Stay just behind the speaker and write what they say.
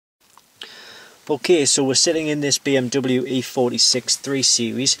Okay, so we're sitting in this BMW E46 3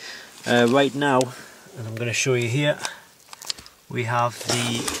 Series right now, and I'm going to show you here. We have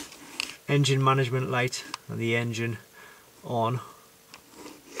the engine management light and the engine on,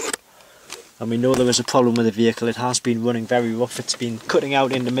 and we know there is a problem with the vehicle. It has been running very rough, it's been cutting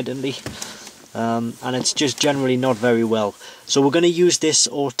out intermittently, and it's just generally not very well. So we're going to use this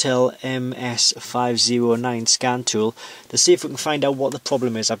Autel MS509 scan tool to see if we can find out what the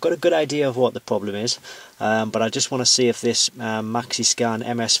problem is. I've got a good idea of what the problem is, but I just want to see if this MaxiScan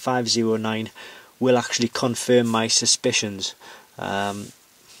MS509 will actually confirm my suspicions. I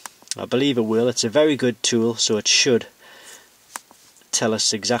believe it will. It's a very good tool, so it should tell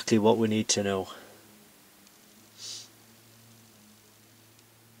us exactly what we need to know.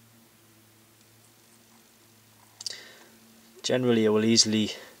 Generally, it will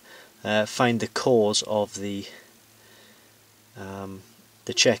easily find the cause of the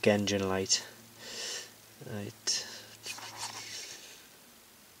check engine light. Right.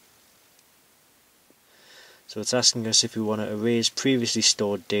 So it's asking us if we want to erase previously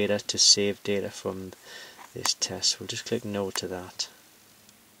stored data to save data from this test. We'll just click no to that.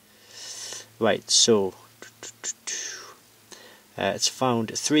 Right, so it's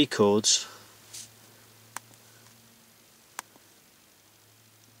found 3 codes.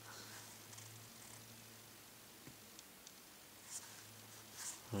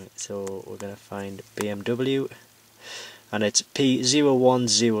 Right, so we're going to find BMW, and it's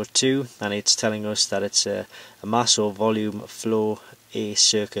P0102, and it's telling us that it's a mass or volume flow A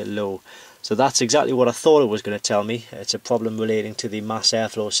circuit low. So that's exactly what I thought it was going to tell me. It's a problem relating to the mass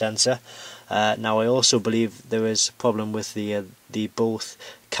airflow sensor. Now I also believe there is a problem with the both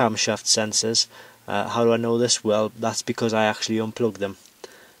camshaft sensors. How do I know this? Well, that's because I actually unplugged them,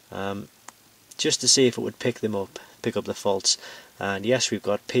 just to see if it would pick up the faults. And yes, we've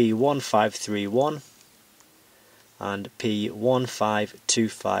got P1531 and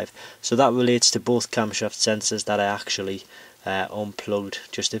P1525. So that relates to both camshaft sensors that I actually unplugged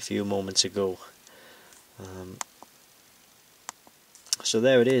just a few moments ago. So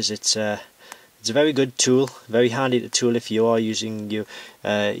there it is. It's a very good tool, very handy tool if you are using your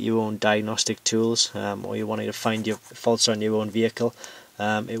own diagnostic tools, or you're wanting to find your faults on your own vehicle.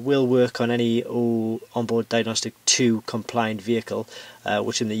 It will work on any onboard diagnostic 2 compliant vehicle,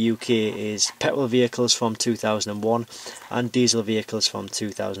 which in the UK is petrol vehicles from 2001 and diesel vehicles from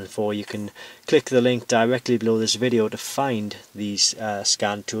 2004. You can click the link directly below this video to find these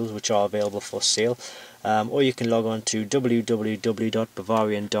scan tools, which are available for sale, or you can log on to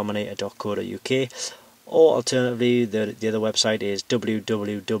www.bavariandominator.co.uk, or alternatively the other website is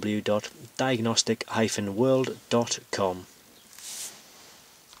www.diagnostic-world.com.